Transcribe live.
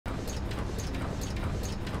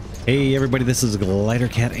Hey everybody, this is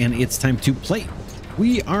Glidercat and it's time to play.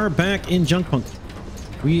 We are back in JUNKPUNK.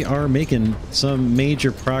 We are making some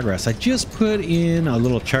major progress. I just put in a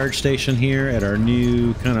little charge station here at our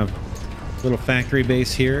new kind of little factory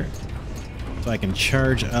base here, so I can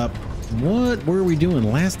charge up. What were we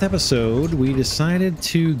doing? Last episode, we decided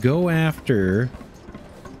to go after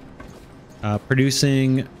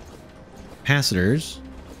producing capacitors. Is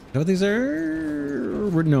that what these are?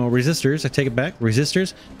 No, resistors. I take it back.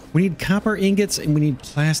 Resistors. We need copper ingots and we need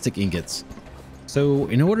plastic ingots. So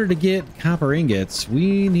in order to get copper ingots,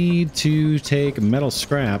 we need to take metal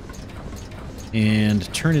scrap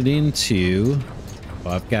and turn it into...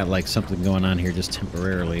 Well, I've got like something going on here just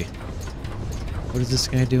temporarily. What is this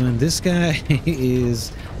guy doing? This guy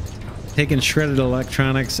is taking shredded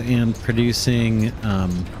electronics and producing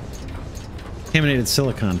contaminated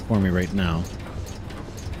silicon for me right now.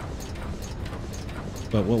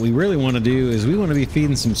 But what we really want to do is we want to be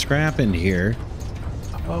feeding some scrap into here.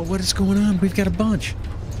 Oh, what is going on? We've got a bunch.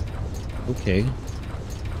 Okay.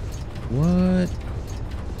 What?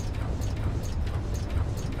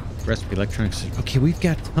 Recipe electronics. Okay, we've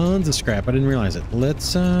got tons of scrap. I didn't realize it.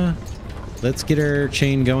 Let's get our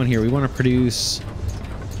chain going here. We want to produce,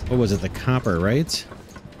 what was it? The copper, right?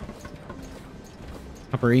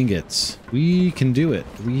 Copper ingots. We can do it.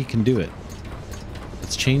 We can do it.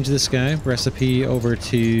 Let's change this guy recipe over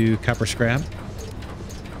to copper scrap,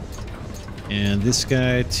 and this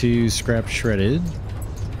guy to scrap shredded.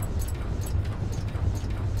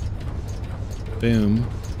 Boom.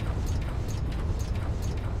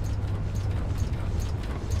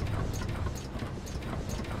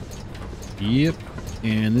 Yep.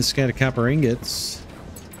 And this guy to copper ingots.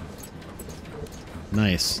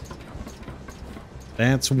 Nice.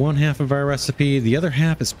 That's one half of our recipe. The other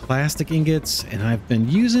half is plastic ingots, and I've been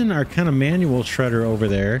using our kind of manual shredder over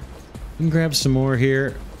there. We can grab some more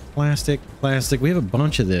here. Plastic, plastic. We have a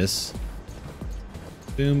bunch of this.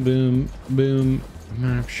 Boom, boom, boom.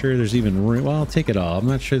 I'm not sure there's even room. Well, I'll take it all. I'm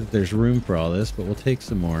not sure that there's room for all this, but we'll take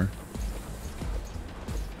some more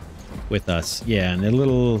with us. Yeah, and a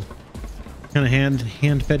little kind of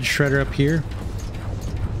hand-fed shredder up here.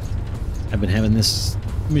 I've been having this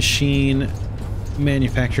machine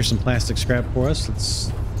manufacture some plastic scrap for us.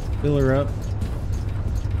 Let's fill her up,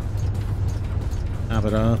 top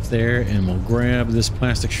it off there, and we'll grab this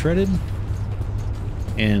plastic shredded,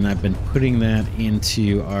 and I've been putting that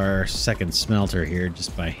into our second smelter here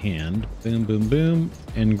just by hand. Boom, boom, boom,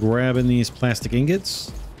 and grabbing these plastic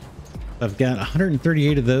ingots. I've got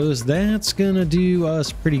 138 of those. That's gonna do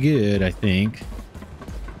us pretty good, I think.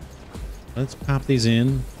 Let's pop these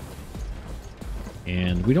in.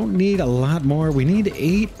 And we don't need a lot more. We need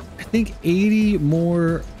 80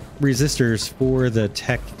 more resistors for the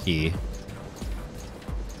tech key.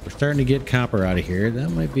 We're starting to get copper out of here.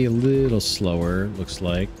 That might be a little slower, looks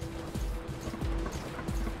like.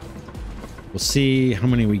 We'll see how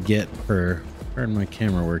many we get per... Pardon my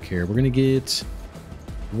camera work here. We're going to get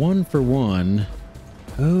 1 for 1.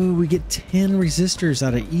 Oh, we get 10 resistors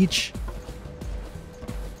out of each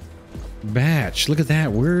batch. Look at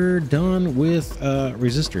that. We're done with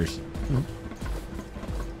resistors. Oh.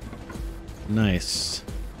 Nice.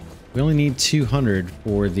 We only need 200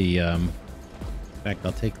 for the in fact,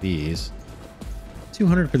 I'll take these.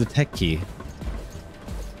 200 for the tech key.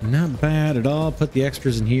 Not bad at all. Put the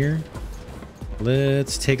extras in here.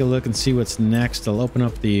 Let's take a look and see what's next. I'll open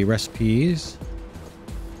up the recipes.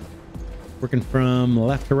 Working from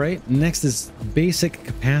left to right. Next is basic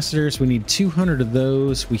capacitors. We need 200 of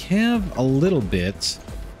those. We have a little bit,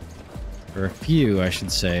 or a few, I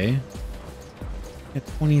should say. At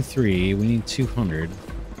 23, we need 200.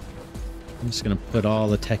 I'm just gonna put all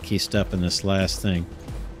the tech key stuff in this last thing.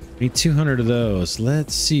 We need 200 of those.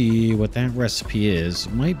 Let's see what that recipe is.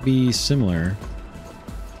 It might be similar.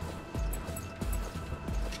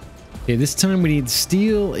 Okay, this time we need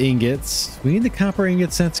steel ingots. We need the copper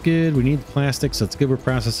ingots, that's good. We need the plastics, that's good, we're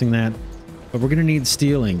processing that. But we're gonna need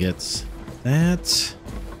steel ingots. That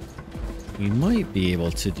we might be able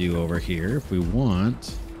to do over here if we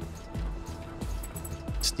want.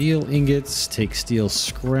 Steel ingots, take steel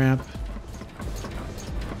scrap.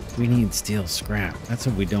 We need steel scrap. That's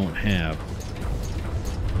what we don't have.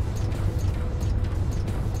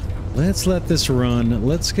 Let's let this run.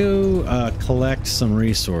 Let's go collect some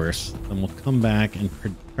resource, and we'll come back and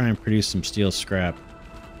try and produce some steel scrap.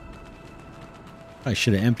 I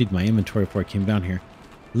should have emptied my inventory before I came down here.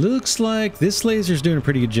 Looks like this laser's doing a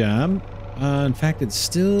pretty good job. In fact, it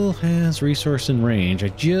still has resource in range. I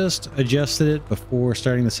just adjusted it before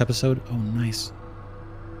starting this episode. Oh, nice.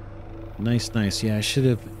 Nice, nice. Yeah, I should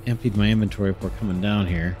have emptied my inventory before coming down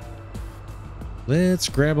here. Let's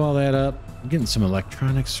grab all that up. I'm getting some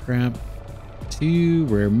electronic scrap. 2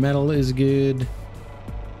 rare metal is good.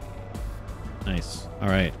 Nice. All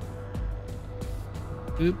right.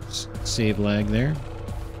 Oops. Save lag there.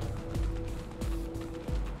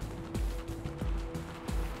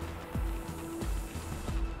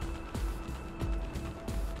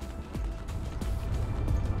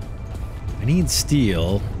 I need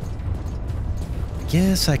steel. I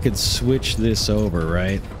guess I could switch this over,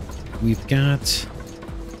 right? We've got...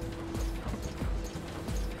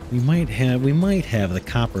 We might have the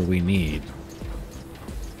copper we need.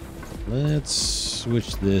 Let's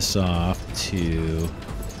switch this off to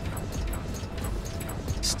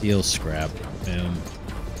steel scrap.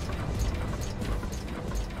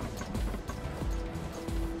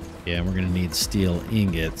 Yeah, we're gonna need steel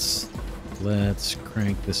ingots. Let's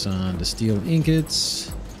crank this on to steel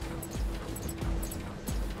ingots.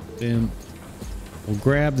 Boom. We'll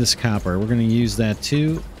grab this copper. We're gonna use that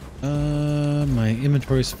too. My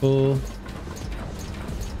inventory's full.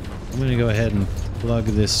 I'm gonna go ahead and plug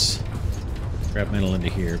this scrap metal into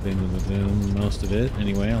here. Boom, boom, boom, boom. Most of it.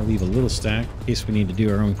 Anyway, I'll leave a little stack in case we need to do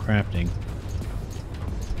our own crafting.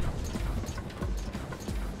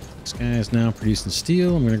 This guy is now producing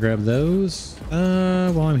steel. I'm gonna grab those.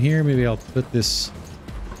 While I'm here, maybe I'll put this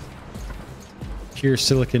pure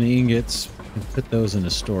silicon ingots and put those into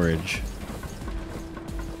storage.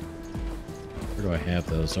 Where do I have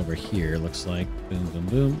those? Over here, looks like. Boom, boom,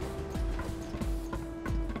 boom.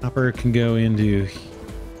 Copper can go into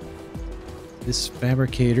this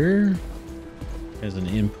fabricator as an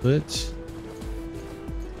input.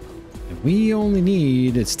 And we only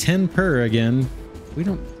need, it's 10 per again. We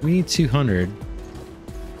need 200.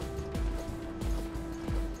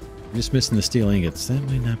 We're just missing the steel ingots. That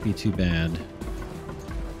might not be too bad.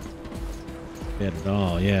 Bad at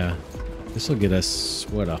all, yeah. This will get us,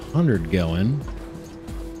 what, 100 going.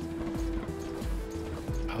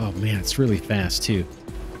 Oh man, it's really fast too.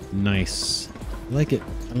 Nice. I like it.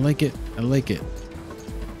 I like it. I like it.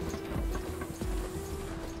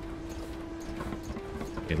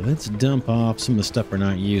 Okay, let's dump off some of the stuff we're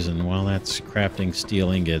not using while that's crafting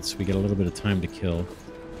steel ingots. We get a little bit of time to kill.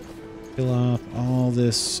 Kill off all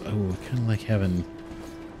this. Oh, kind of like having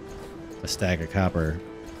a stack of copper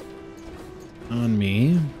on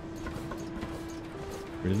me.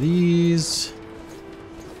 Rid of these.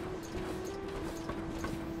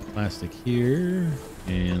 Plastic here.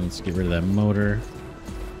 And let's get rid of that motor.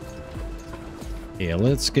 Yeah,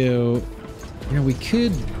 let's go. You know, we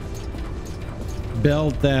could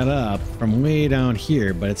belt that up from way down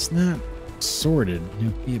here, but it's not sorted. It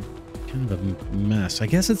would be kind of a mess. I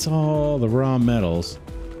guess it's all the raw metals.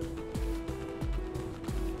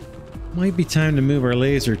 Might be time to move our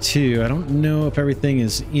laser too. I don't know if everything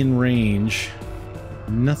is in range.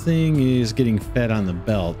 Nothing is getting fed on the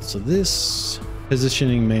belt, so this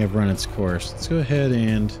positioning may have run its course. Let's go ahead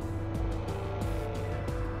and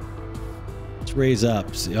let's raise up.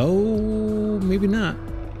 Oh, maybe not.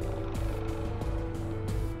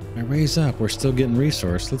 If I raise up, we're still getting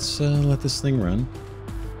resource. Let's let this thing run.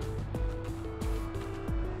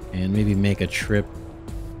 And maybe make a trip,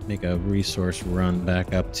 make a resource run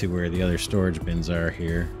back up to where the other storage bins are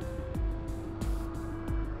here.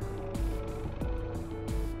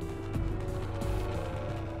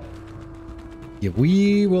 Yeah,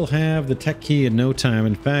 we will have the tech key in no time.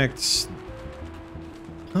 In fact,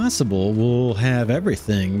 possible we'll have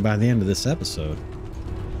everything by the end of this episode.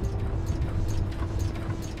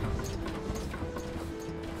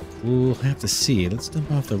 We'll have to see. Let's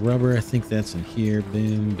dump off the rubber. I think that's in here.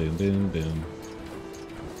 Boom, boom, boom, boom.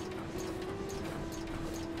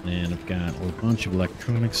 And I've got a bunch of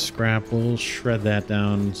electronic scrap. We'll shred that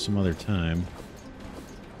down some other time.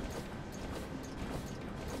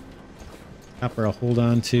 Copper I'll hold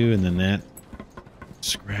on to, and then that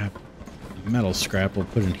scrap, metal scrap, we'll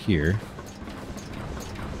put in here.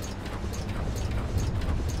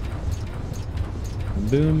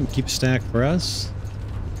 Boom, keep a stack for us.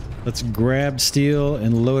 Let's grab steel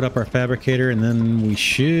and load up our fabricator, and then we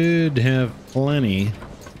should have plenty.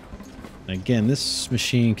 Again, this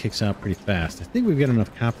machine kicks out pretty fast. I think we've got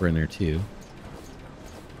enough copper in there too.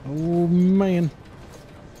 Oh man.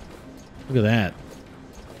 Look at that.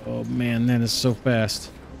 Oh man, that is so fast.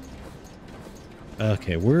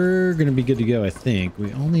 Okay, we're gonna be good to go, I think.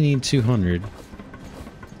 We only need 200.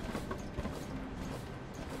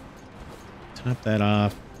 Top that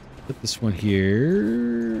off. Put this one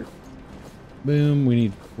here. Boom, we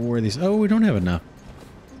need 4 of these. Oh, we don't have enough.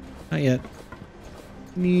 Not yet.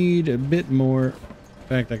 Need a bit more. In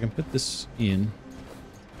fact, I can put this in.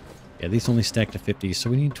 Yeah, these only stack to 50, so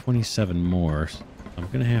we need 27 more. I'm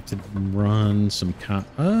gonna have to run some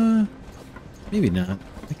maybe not.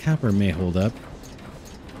 The copper may hold up.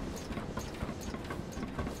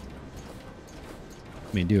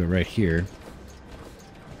 Let me do it right here.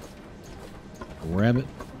 Grab it.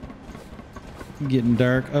 Getting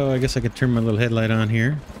dark. Oh, I guess I could turn my little headlight on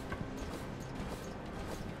here.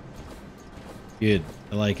 Good.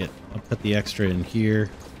 I like it. I'll put the extra in here.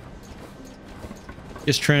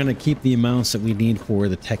 Just trying to keep the amounts that we need for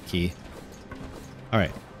the tech key. All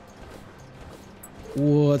right.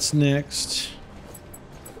 What's next?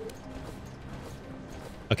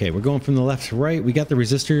 Okay, we're going from the left to right. We got the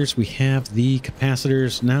resistors. We have the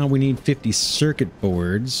capacitors. Now we need 50 circuit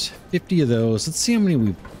boards. 50 of those. Let's see how many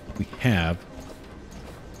we have.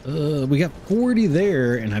 We got 40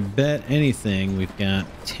 there, and I bet anything we've got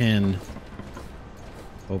 10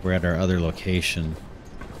 over at our other location.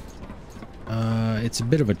 It's a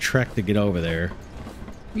bit of a trek to get over there.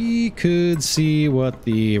 We could see what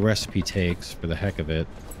the recipe takes for the heck of it.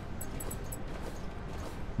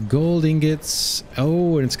 Gold ingots.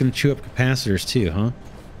 Oh, and it's going to chew up capacitors too, huh?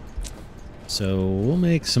 So we'll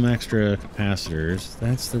make some extra capacitors.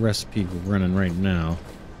 That's the recipe we're running right now.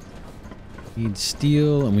 Need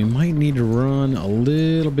steel, and we might need to run a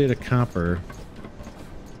little bit of copper.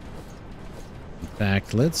 In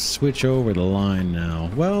fact, let's switch over the line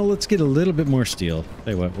now. Well, let's get a little bit more steel.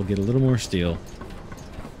 Tell you what, we'll get a little more steel.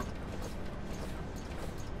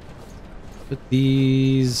 Put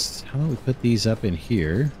these... How about we put these up in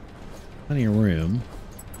here? Plenty of room.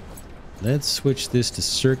 Let's switch this to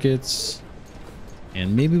circuits.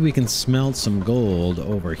 And maybe we can smelt some gold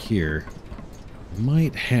over here.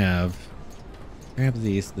 Might have... Grab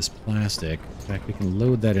this plastic. In fact, we can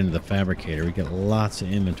load that into the fabricator. We get lots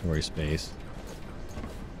of inventory space.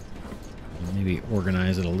 Maybe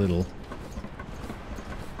organize it a little.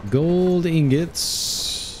 Gold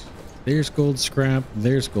ingots. There's gold scrap.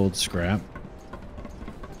 There's gold scrap.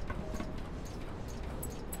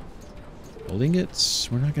 Gold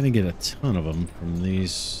ingots. We're not going to get a ton of them from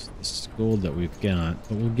this gold that we've got,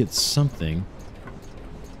 but we'll get something.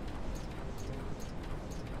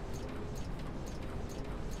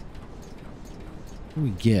 What do we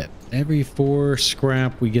get? Every 4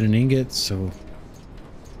 scrap we get an ingot, so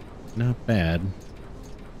not bad.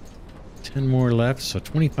 10 more left, so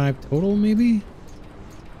 25 total maybe?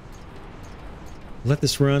 Let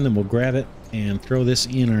this run, then we'll grab it and throw this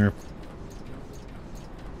in our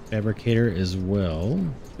fabricator as well.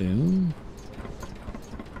 Boom.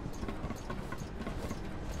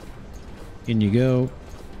 In you go.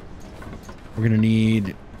 We're gonna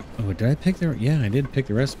need... Oh, did I pick the... Yeah, I did pick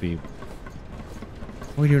the recipe.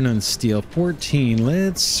 What are we doing on steel? 14.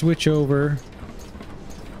 Let's switch over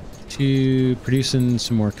to producing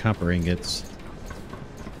some more copper ingots.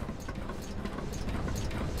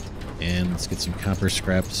 And let's get some copper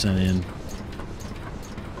scrap sent in.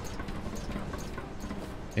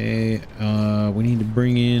 Okay, we need to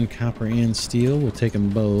bring in copper and steel. We'll take them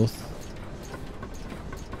both.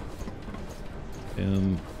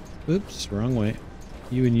 Oops, wrong way.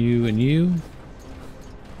 You and you and you.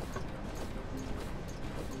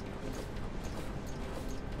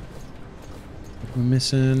 We're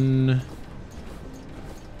missing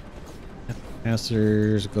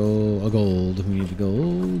capacitors, gold. We need the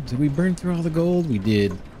gold. Did we burn through all the gold? We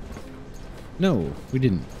did. No, we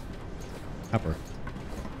didn't. Copper.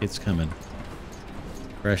 It's coming.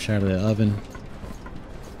 Fresh out of the oven.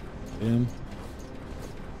 Boom.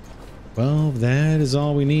 Well, that is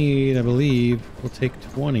all we need, I believe. We'll take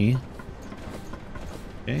 20.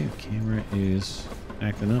 Okay, the camera is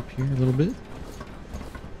acting up here a little bit.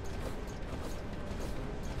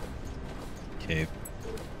 Okay.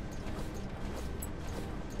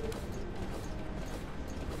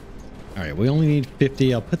 Alright, we only need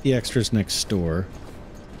 50. I'll put the extras next door.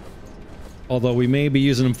 Although we may be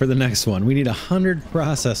using them for the next one. We need 100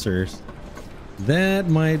 processors. That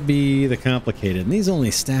might be the complicated. And these only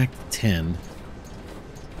stacked 10.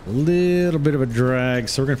 A little bit of a drag,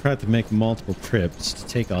 so we're going to probably have to make multiple trips to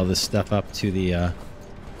take all this stuff up to the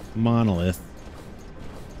Monolith.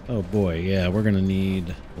 Oh boy, yeah, we're going to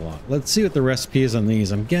need a lot. Let's see what the recipe is on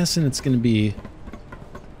these. I'm guessing it's going to be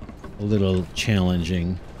a little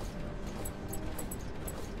challenging.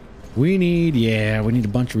 We need, yeah, we need a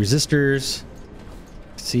bunch of resistors.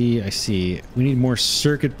 See, I see. We need more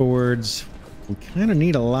circuit boards. We kind of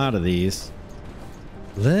need a lot of these.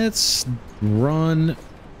 Let's run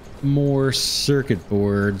more circuit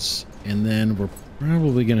boards, and then we're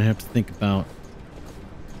probably going to have to think about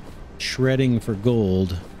shredding for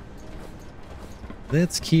gold.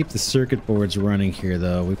 Let's keep the circuit boards running here,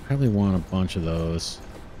 though. We probably want a bunch of those.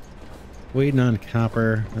 Waiting on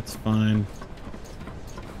copper. That's fine.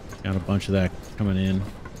 Got a bunch of that coming in.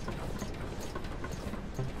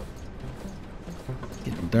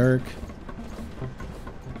 Getting dark.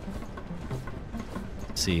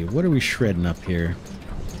 Let's see, what are we shredding up here?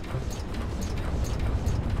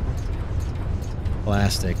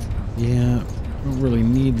 Plastic. Yeah, I don't really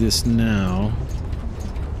need this now.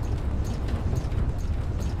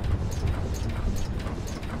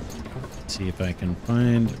 Let's see if I can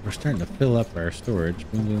find... We're starting to fill up our storage.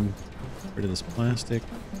 Boom, boom. Get rid of this plastic.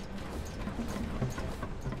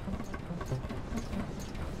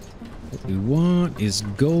 What we want is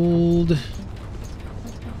gold.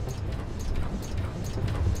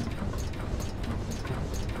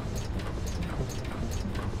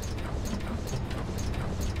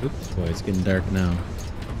 Oops, boy, it's getting dark now.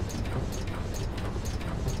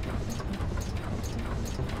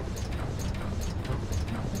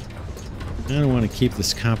 I don't want to keep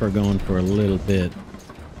this copper going for a little bit.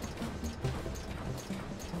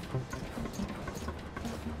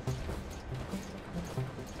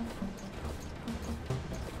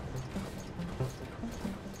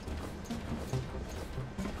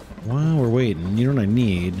 While we're waiting, you know what I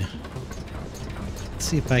need? Let's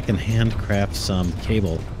see if I can handcraft some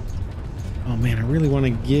cable. Oh man, I really want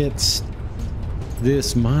to get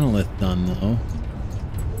this monolith done though.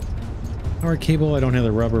 Power cable, I don't have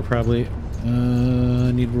the rubber probably.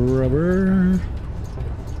 I need rubber.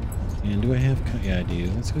 And do I have... Yeah, I do.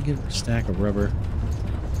 Let's go get a stack of rubber.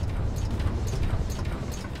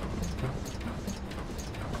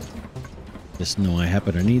 Just know I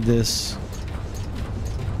happen to need this.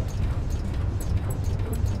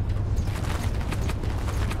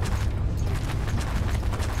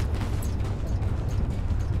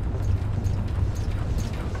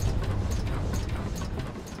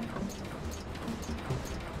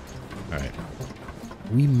 Alright.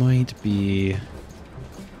 We might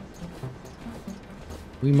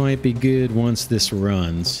be good once this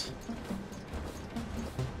runs.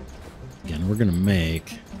 Again, we're gonna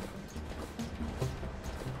make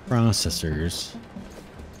processors.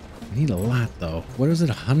 We need a lot though. What is it?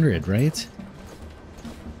 100, right?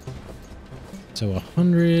 So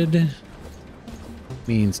 100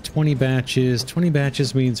 means 20 batches. 20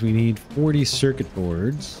 batches means we need 40 circuit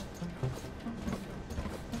boards.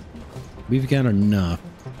 We've got enough.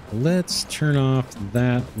 Let's turn off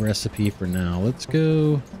that recipe for now. Let's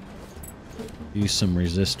go do some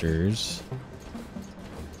resistors.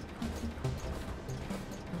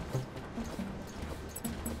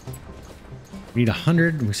 We need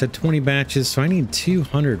 100. We said 20 batches, so I need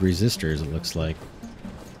 200 resistors, it looks like.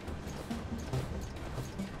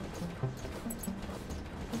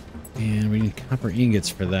 And we need copper ingots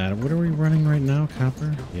for that. What are we running right now?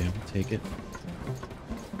 Copper? Yeah, we'll take it.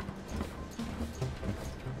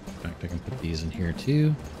 I can put these in here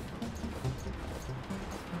too.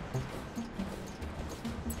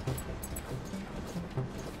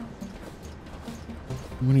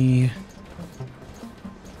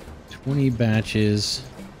 Twenty batches.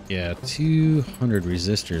 Yeah, 200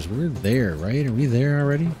 resistors. We're there, right? Are we there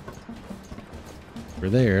already? We're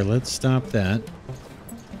there. Let's stop that.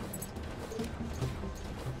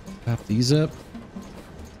 Pop these up.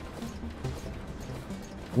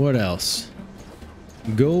 What else?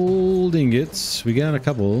 Gold ingots. We got a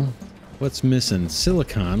couple. What's missing?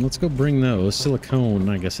 Silicon. Let's go bring those. Silicone,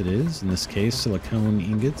 I guess it is. In this case, silicone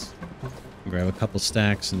ingots. Grab a couple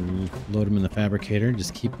stacks and load them in the fabricator.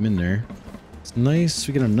 Just keep them in there. It's nice.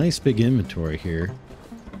 We got a nice big inventory here.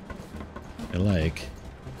 I like.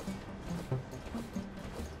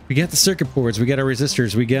 We got the circuit boards. We got our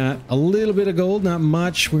resistors. We got a little bit of gold. Not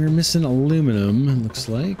much. We're missing aluminum, it looks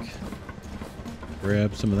like.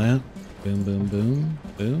 Grab some of that. Boom, boom, boom,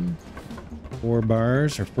 boom. 4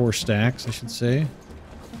 bars, or 4 stacks, I should say.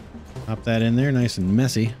 Pop that in there, nice and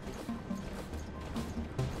messy.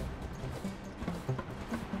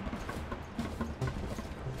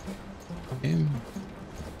 Okay.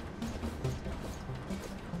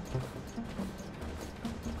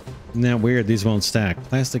 Isn't that weird? These won't stack.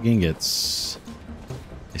 Plastic ingots.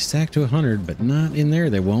 They stack to 100, but not in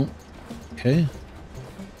there. They won't. Okay.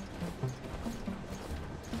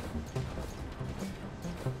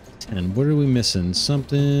 And what are we missing?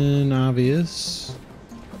 Something obvious.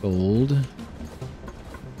 Gold.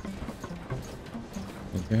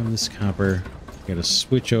 We'll grab this copper. Gotta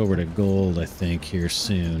switch over to gold, I think, here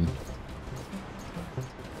soon.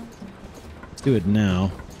 Let's do it now.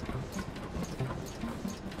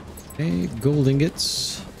 Okay, gold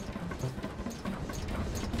ingots.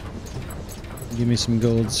 Give me some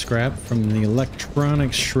gold scrap from the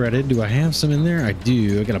electronics shredded. Do I have some in there? I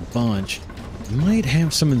do. I got a bunch. Might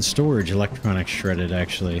have some in storage, electronics shredded,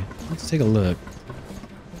 actually. Let's take a look.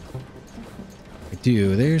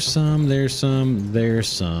 do? There's some, there's some, there's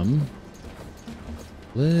some.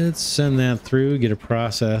 Let's send that through, get it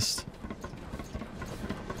processed.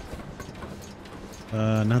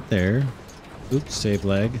 Not there. Oops, save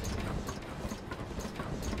lag.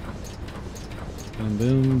 Boom,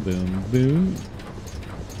 boom, boom, boom.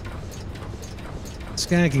 This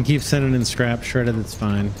guy can keep sending in scrap shredded, that's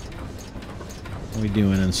fine. What are we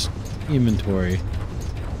doing in inventory?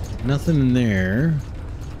 Nothing in there.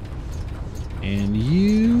 And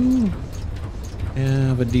you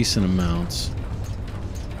have a decent amount.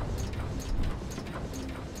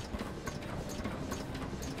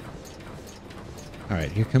 All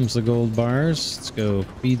right, here comes the gold bars. Let's go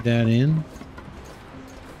feed that in.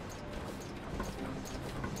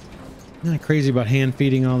 Not crazy about hand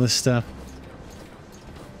feeding all this stuff.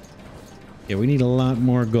 Yeah, we need a lot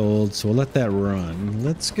more gold, so we'll let that run.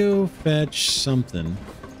 Let's go fetch something.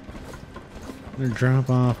 I'm gonna drop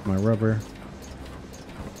off my rubber.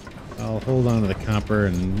 I'll hold on to the copper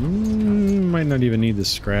and might not even need the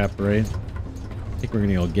scrap, right? I think we're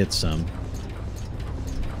gonna go get some.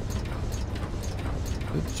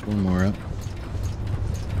 Oops, one more up.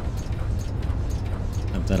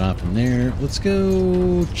 Dump that off in there. Let's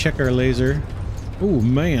go check our laser. Oh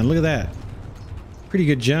man, look at that. Pretty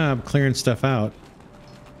good job clearing stuff out.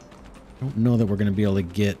 I don't know that we're gonna be able to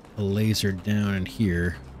get a laser down in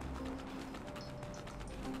here.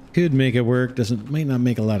 Could make it work, might not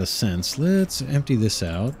make a lot of sense. Let's empty this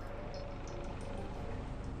out.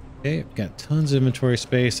 Okay, I've got tons of inventory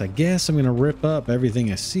space. I guess I'm gonna rip up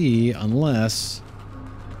everything I see unless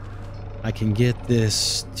I can get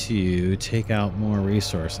this to take out more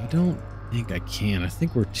resource. I don't think I can. I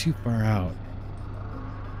think we're too far out.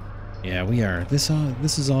 Yeah, we are. This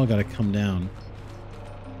has all got to come down.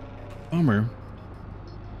 Bummer.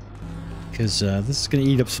 Because this is going to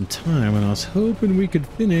eat up some time, and I was hoping we could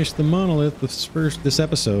finish the monolith this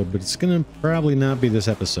episode, but it's going to probably not be this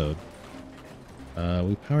episode.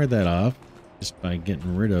 We powered that off just by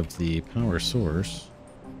getting rid of the power source.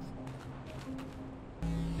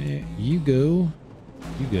 Okay, you go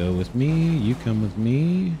with me, you come with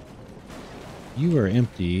me. You are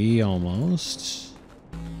empty almost.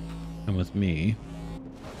 Come with me.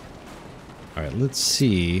 All right, let's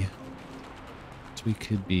see. So we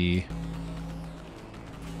could be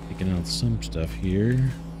taking out some stuff here.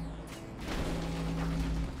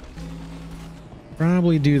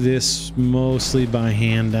 Probably do this mostly by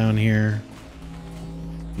hand down here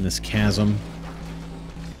in this chasm.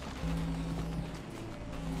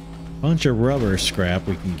 Bunch of rubber scrap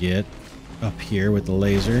we can get up here with the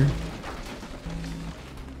laser.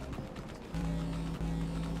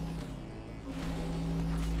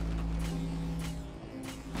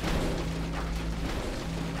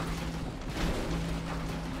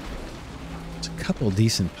 Couple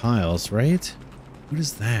decent piles, right? What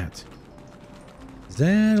is that? Is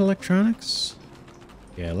that electronics?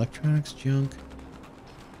 Yeah, electronics junk.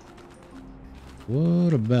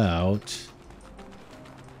 What about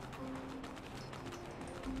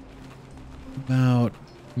what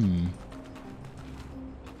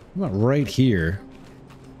about right here?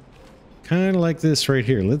 Kind of like this right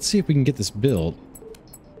here. Let's see if we can get this built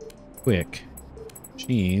quick.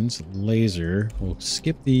 Machines, laser. We'll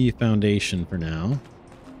skip the foundation for now.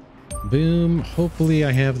 Boom. Hopefully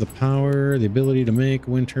I have the power, the ability to make a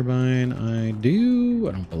wind turbine. I do.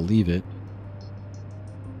 I don't believe it.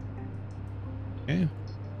 Okay.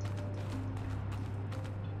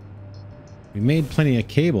 We made plenty of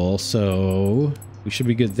cable, so we should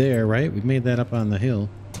be good there, right? We made that up on the hill.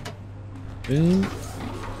 Boom.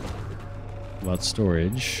 About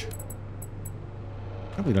storage.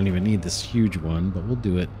 Probably don't even need this huge one, but we'll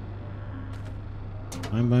do it.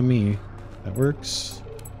 Fine by me. That works.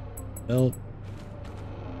 Belt.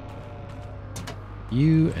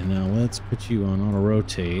 You, and now let's put you on auto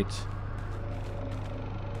rotate.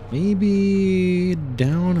 Maybe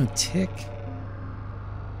down a tick.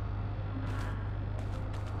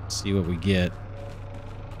 See what we get.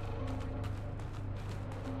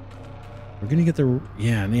 We're gonna get the,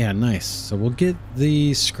 yeah, nice. So we'll get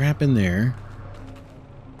the scrap in there.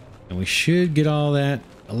 And we should get all that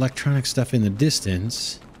electronic stuff in the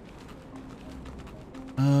distance.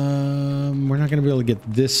 We're not going to be able to get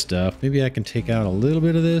this stuff. Maybe I can take out a little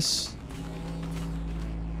bit of this.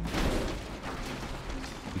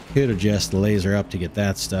 We could adjust the laser up to get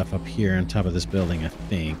that stuff up here on top of this building, I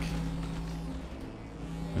think.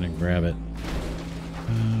 I'm going to grab it.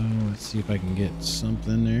 Let's see if I can get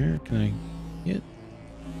something there. Can I get...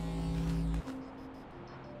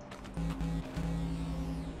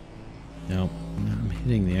 Nope, I'm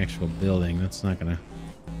hitting the actual building. That's not gonna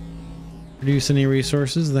produce any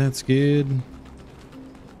resources. That's good.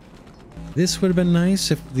 This would have been nice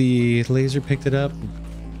if the laser picked it up.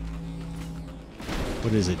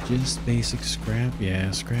 What is it? Just basic scrap? Yeah,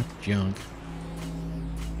 scrap junk.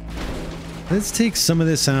 Let's take some of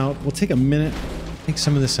this out. We'll take a minute. Take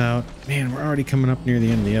some of this out. Man, we're already coming up near the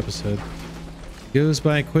end of the episode. Goes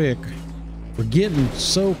by quick. We're getting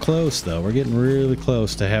so close, though. We're getting really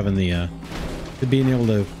close to having the, to being able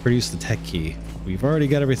to produce the tech key. We've already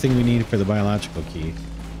got everything we need for the biological key.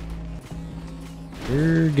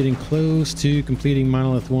 We're getting close to completing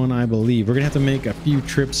Monolith 1, I believe. We're going to have to make a few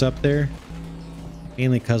trips up there.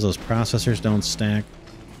 Mainly because those processors don't stack.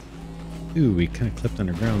 Ooh, we kind of clipped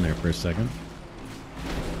underground there for a second.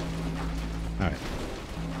 Alright.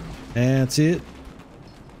 That's it.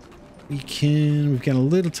 We've got a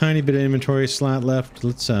little tiny bit of inventory slot left.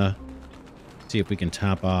 Let's see if we can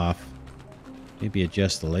top off. Maybe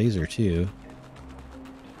adjust the laser too.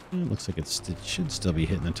 It looks like it should still be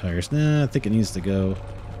hitting the tires. Nah, I think it needs to go.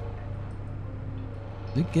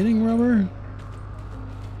 Is it getting rubber?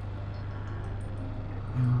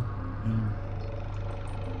 No.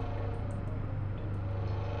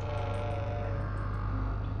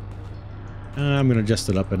 I'm going to adjust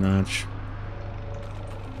it up a notch.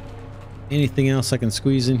 Anything else I can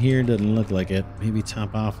squeeze in here? Doesn't look like it. Maybe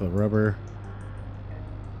top off a rubber.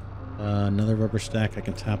 Another rubber stack I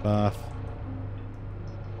can top off.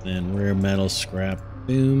 And rare metal scrap.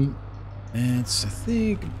 Boom. That's, I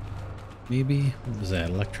think, maybe, what was that?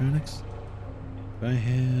 Electronics? Do I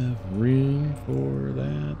have room for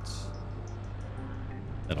that?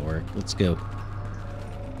 That'll work. Let's go.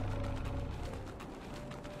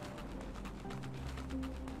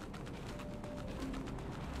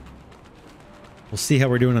 We'll see how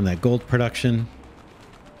we're doing on that gold production.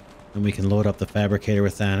 And we can load up the fabricator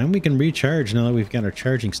with that. And we can recharge now that we've got our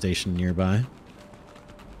charging station nearby.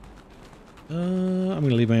 I'm going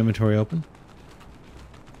to leave my inventory open.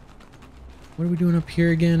 What are we doing up here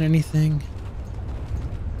again? Anything?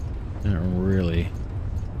 Not really.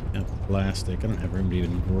 Got plastic. I don't have room to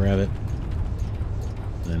even grab it.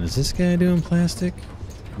 Then is this guy doing plastic?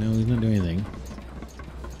 No, he's not doing anything.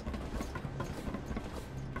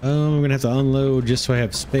 I'm going to have to unload just so I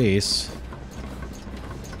have space.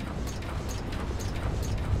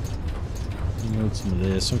 Unload some of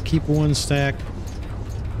this. I'll keep one stack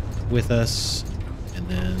with us. And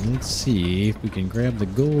then let's see if we can grab the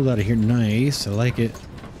gold out of here. Nice. I like it.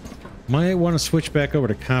 Might want to switch back over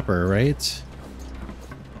to copper, right?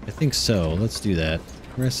 I think so. Let's do that.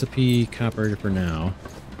 Recipe copper for now.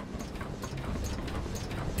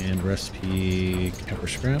 And recipe copper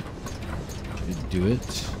scrap. Should do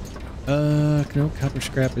it. No, copper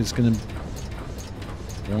scrap is gonna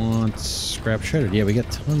want scrap shredded. Yeah, we got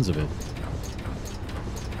tons of it.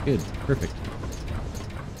 Good. Perfect.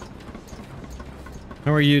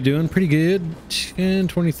 How are you doing? Pretty good. 10,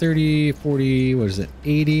 20, 30, 40, what is it?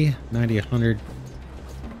 80, 90, 100,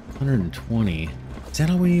 120. Is that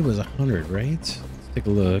all we need was 100, right? Let's take a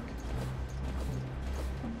look.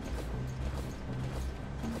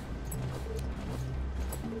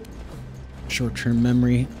 Short-term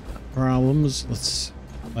memory problems. Let's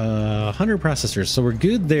 100 processors. So we're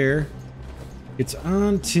good there. It's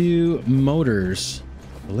on to motors.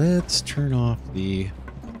 Let's turn off the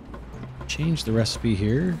change the recipe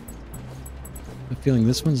here. I'm feeling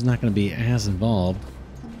this one's not going to be as involved.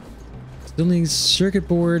 Still needs circuit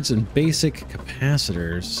boards and basic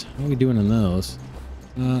capacitors. How are we doing on those?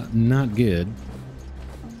 Not good.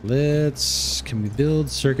 Can we build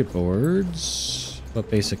circuit boards? What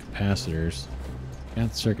basic capacitors?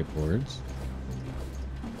 Got circuit boards.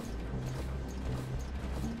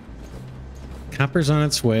 Copper's on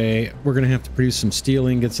its way. We're going to have to produce some steel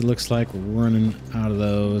ingots, it looks like. We're running out of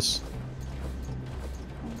those.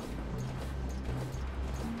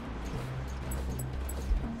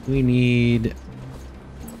 We need,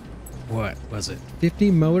 what was it? 50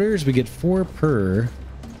 motors? We get 4 per.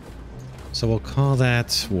 So we'll call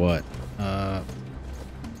that, what?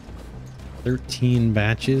 13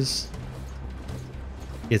 batches.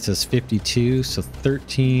 Gets us 52, so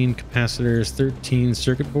 13 capacitors, 13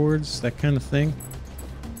 circuit boards, that kind of thing.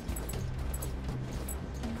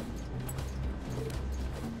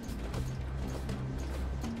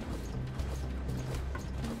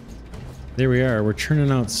 There we are. We're churning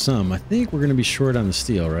out some. I think we're going to be short on the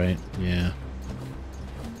steel, right? Yeah.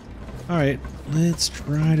 All right. Let's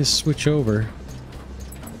try to switch over.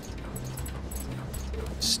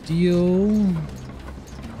 Steel.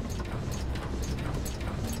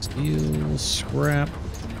 Steel, scrap.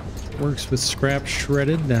 Works with scrap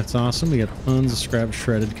shredded. That's awesome. We got tons of scrap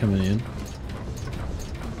shredded coming in.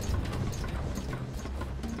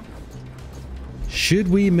 Should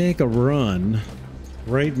we make a run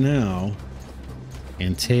right now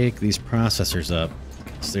and take these processors up.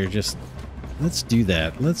 So they're just, let's do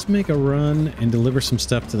that. Let's make a run and deliver some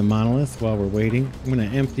stuff to the Monolith while we're waiting. I'm going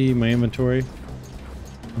to empty my inventory.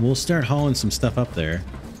 We'll start hauling some stuff up there.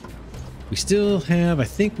 We still have, I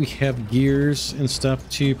think we have gears and stuff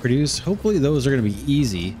to produce. Hopefully those are going to be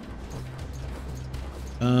easy.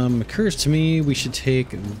 Occurs to me we should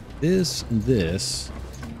take this and this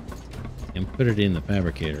and put it in the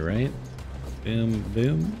fabricator, right? Boom,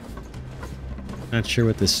 boom. Not sure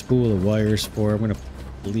what this spool of wires for. I'm going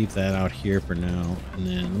to leave that out here for now. And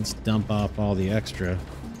then let's dump off all the extra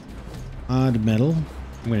odd metal.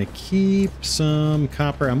 I'm going to keep some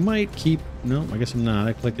copper. I might keep... No, I guess I'm not.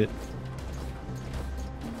 I clicked it.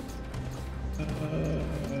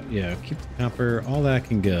 Yeah, keep the copper. All that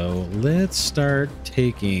can go. Let's start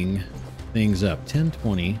taking things up. 10,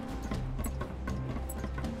 20,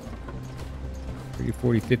 30,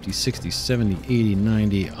 40, 50, 60, 70, 80,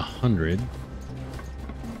 90, 100.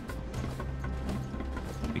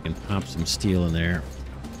 We can pop some steel in there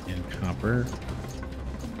and copper.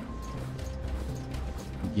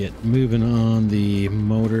 Get moving on the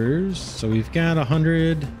motors. So we've got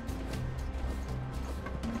 100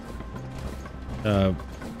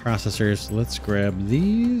 processors. Let's grab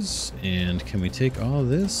these. And can we take all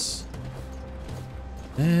this?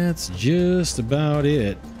 That's just about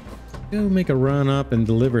it. Go make a run up and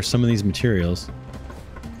deliver some of these materials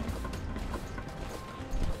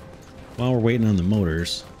while we're waiting on the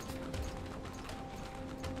motors.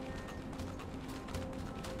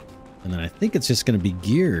 And then I think it's just going to be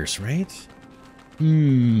gears, right?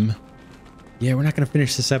 Yeah, we're not going to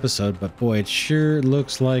finish this episode, but boy, it sure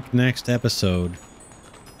looks like next episode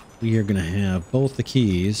we are going to have both the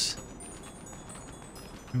keys.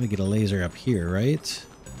 Probably get a laser up here, right?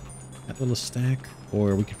 That little stack.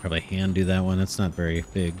 Or we could probably hand do that one. That's not very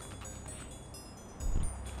big.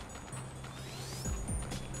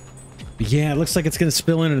 But yeah, it looks like it's going to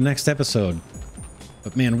spill into the next episode.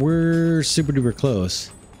 But man, we're super duper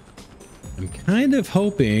close. I'm kind of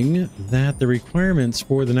hoping that the requirements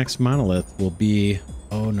for the next monolith will be...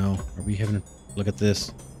 Oh no, are we having a look at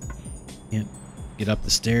this? Can't get up the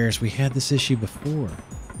stairs. We had this issue before.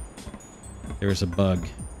 There was a bug.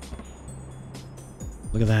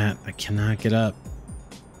 Look at that. I cannot get up.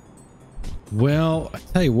 Well, I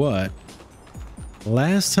tell you what.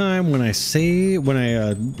 Last time when I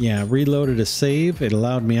reloaded a save, it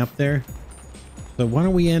allowed me up there. So why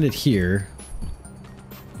don't we end it here?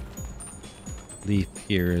 Leaf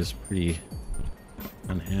here is pretty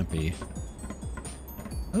unhappy.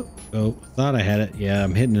 Oh, thought I had it. Yeah,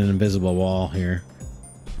 I'm hitting an invisible wall here.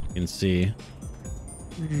 You can see.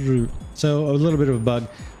 So a little bit of a bug.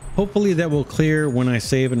 Hopefully that will clear when I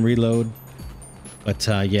save and reload. But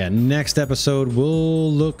yeah, next episode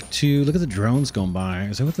we'll look at the drones going by.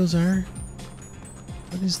 Is that what those are?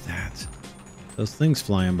 What is that? Those things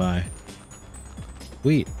flying by.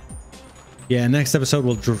 Sweet. Yeah, next episode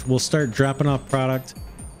we'll start dropping off product,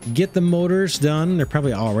 get the motors done. They're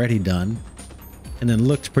probably already done. And then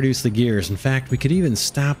look to produce the gears. In fact, we could even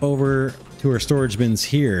stop over to our storage bins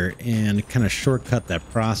here and kind of shortcut that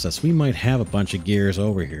process. We might have a bunch of gears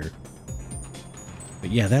over here.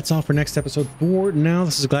 But yeah, that's all for next episode. For now,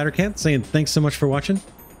 this is Glidercat saying thanks so much for watching.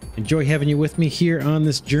 Enjoy having you with me here on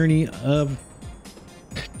this journey of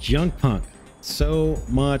JUNKPUNK. So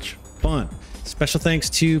much fun. Special thanks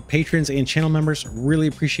to patrons and channel members. Really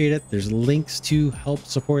appreciate it. There's links to help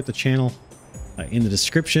support the channel in the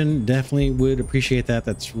description. Definitely would appreciate that.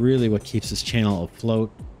 That's really what keeps this channel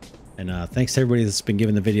afloat. And thanks to everybody that's been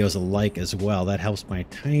giving the videos a like as well. That helps my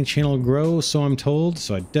tiny channel grow, so I'm told.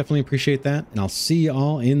 So I definitely appreciate that. And I'll see you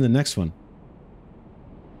all in the next one.